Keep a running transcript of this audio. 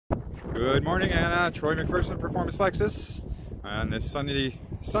Good morning, Anna. Troy McPherson, Performance Lexus, on this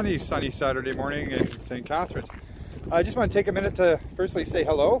sunny Saturday morning in St. Catharines. I just want to take a minute to firstly say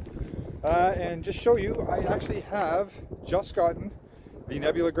hello and just show you I actually have just gotten the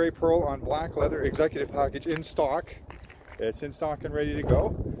Nebula Grey Pearl on black leather executive package in stock. It's in stock and ready to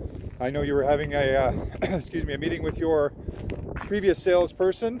go. I know you were having a excuse me, a meeting with your previous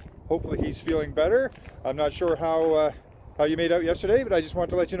salesperson. Hopefully he's feeling better. I'm not sure how you made out yesterday, but I just want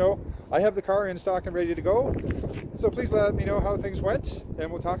to let you know I have the car in stock and ready to go. So please let me know how things went,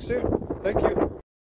 and we'll talk soon. Thank you.